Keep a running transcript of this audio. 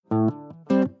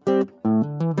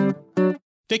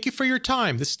Thank you for your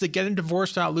time. This is the Getting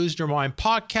Divorced Not Losing Your Mind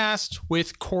podcast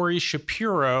with Corey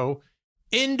Shapiro.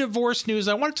 In divorce news,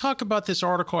 I want to talk about this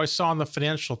article I saw in the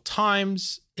Financial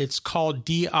Times. It's called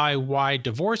DIY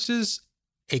Divorces,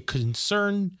 a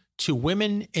Concern to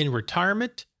Women in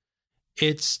Retirement.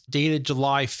 It's dated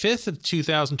July 5th of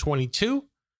 2022.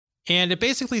 And it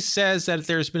basically says that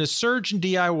there's been a surge in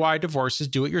DIY divorces,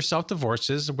 do-it-yourself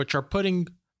divorces, which are putting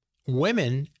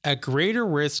women at greater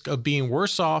risk of being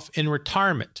worse off in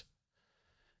retirement.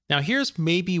 Now, here's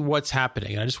maybe what's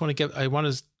happening. I want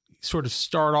to sort of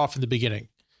start off in the beginning.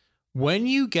 When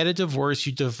you get a divorce,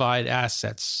 you divide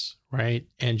assets, right?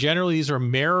 And generally, these are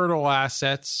marital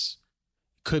assets.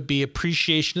 Could be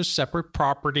appreciation of separate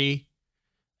property.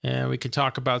 And we can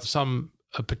talk about some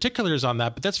particulars on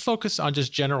that, but let's focus on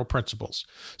just general principles.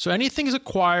 So anything is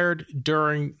acquired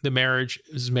during the marriage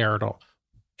is marital.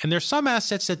 And there's some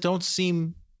assets that don't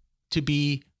seem to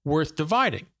be worth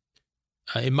dividing.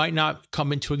 It might not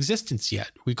come into existence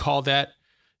yet. We call that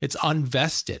it's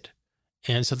unvested.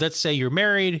 And so let's say you're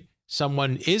married,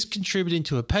 someone is contributing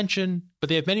to a pension, but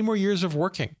they have many more years of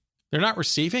working. They're not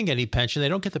receiving any pension. They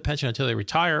don't get the pension until they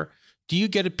retire. Do you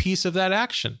get a piece of that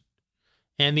action?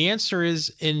 And the answer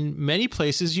is in many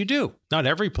places you do. Not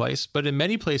every place, but in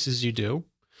many places you do.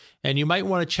 And you might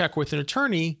want to check with an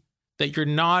attorney that you're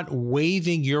not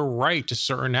waiving your right to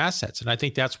certain assets. And I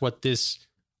think that's what this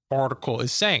article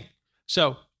is saying.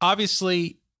 So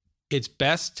obviously, it's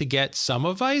best to get some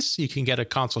advice. You can get a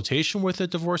consultation with a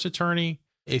divorce attorney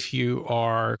if you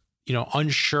are,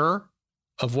 unsure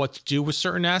of what to do with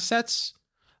certain assets.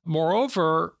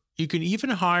 Moreover, you can even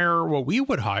hire what we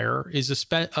would hire is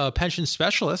a pension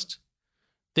specialist.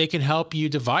 They can help you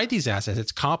divide these assets.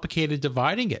 It's complicated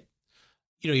dividing it.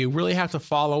 You really have to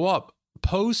follow up.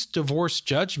 Post-divorce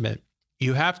judgment,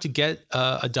 you have to get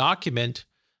a document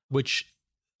which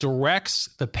directs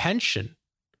the pension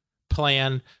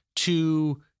plan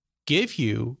to give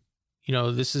you,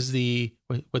 this is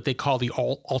what they call the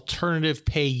alternative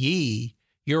payee,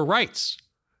 your rights.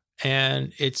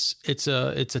 And it's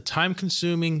a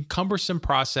time-consuming, cumbersome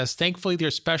process. Thankfully, there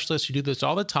are specialists who do this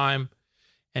all the time,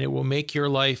 and it will make your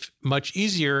life much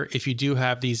easier if you do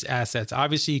have these assets.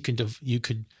 Obviously, you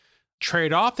could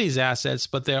trade off these assets,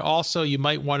 but you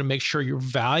might want to make sure you're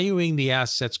valuing the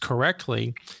assets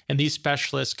correctly, and these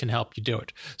specialists can help you do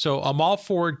it. So I'm all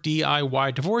for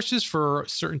DIY divorces for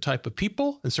certain type of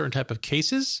people and certain type of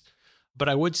cases, but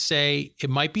I would say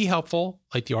it might be helpful,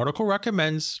 like the article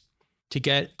recommends, to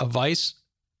get advice,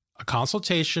 a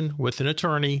consultation with an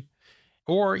attorney,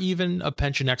 or even a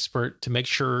pension expert to make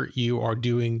sure you are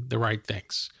doing the right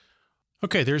things.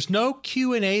 Okay, there's no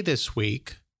Q&A this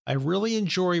week. I really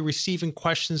enjoy receiving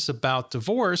questions about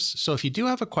divorce. So if you do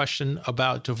have a question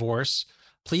about divorce,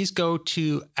 please go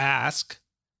to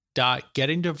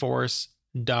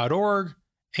ask.gettingdivorced.org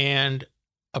and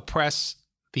press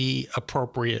the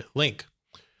appropriate link.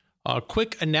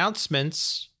 Quick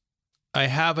announcements. I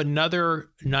have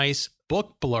another nice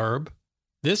book blurb,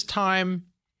 this time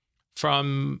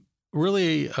from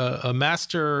really a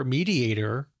master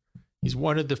mediator. He's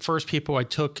one of the first people I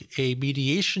took a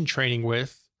mediation training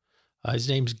with. His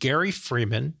name's Gary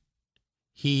Freeman.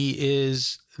 He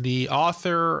is the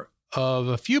author of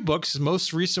a few books. His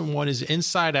most recent one is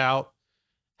Inside Out: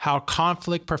 How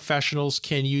Conflict Professionals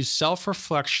Can Use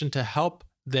Self-Reflection to Help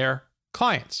Their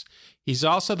Clients. He's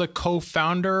also the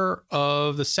co-founder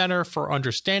of the Center for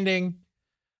Understanding.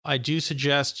 I do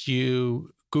suggest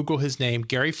you Google his name,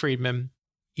 Gary Freeman.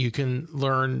 You can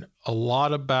learn a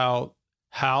lot about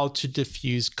how to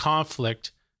diffuse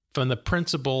conflict from the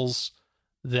principles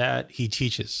that he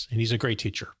teaches. And he's a great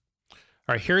teacher.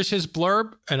 All right, here's his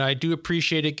blurb. And I do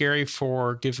appreciate it, Gary,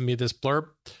 for giving me this blurb.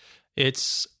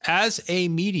 It's, as a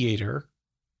mediator,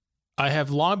 I have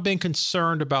long been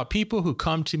concerned about people who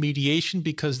come to mediation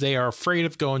because they are afraid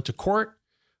of going to court,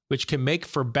 which can make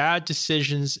for bad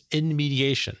decisions in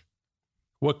mediation.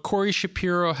 What Corey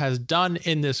Shapiro has done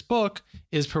in this book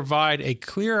is provide a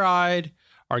clear-eyed,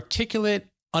 articulate,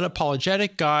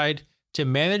 unapologetic guide to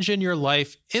managing your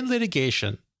life in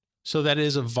litigation so that it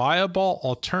is a viable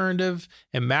alternative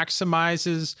and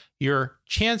maximizes your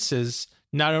chances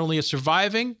not only of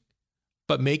surviving,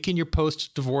 but making your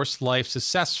post-divorce life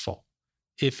successful.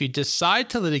 If you decide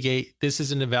to litigate, this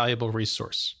is an invaluable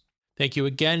resource. Thank you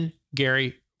again,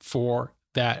 Gary, for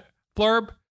that blurb.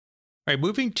 All right,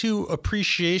 moving to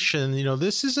appreciation.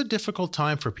 This is a difficult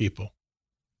time for people,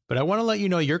 but I want to let you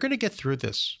know you're going to get through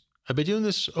this. I've been doing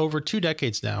this over 2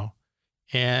 decades now,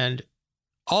 and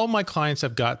all my clients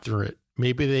have got through it.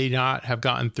 Maybe they not have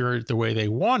gotten through it the way they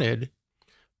wanted,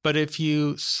 but if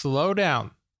you slow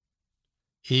down,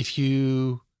 if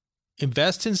you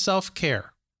invest in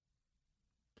self-care,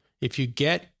 if you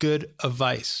get good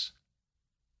advice,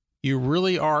 you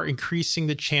really are increasing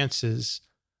the chances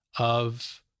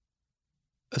of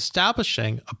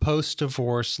establishing a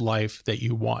post-divorce life that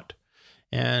you want.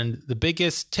 And the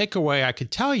biggest takeaway I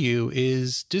could tell you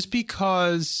is just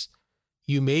because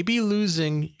you may be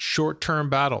losing short-term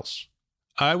battles,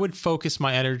 I would focus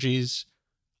my energies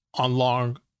on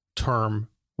long-term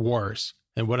wars.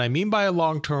 And what I mean by a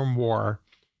long-term war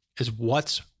is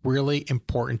what's really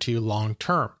important to you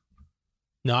long-term,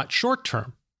 not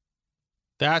short-term.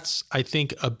 That's, I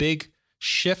think, a big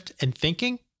shift in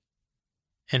thinking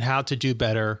and how to do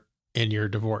better in your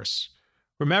divorce.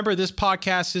 Remember, this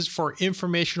podcast is for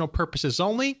informational purposes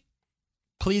only.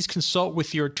 Please consult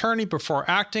with your attorney before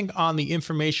acting on the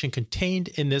information contained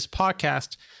in this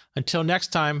podcast. Until next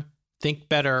time, think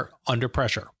better under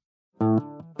pressure.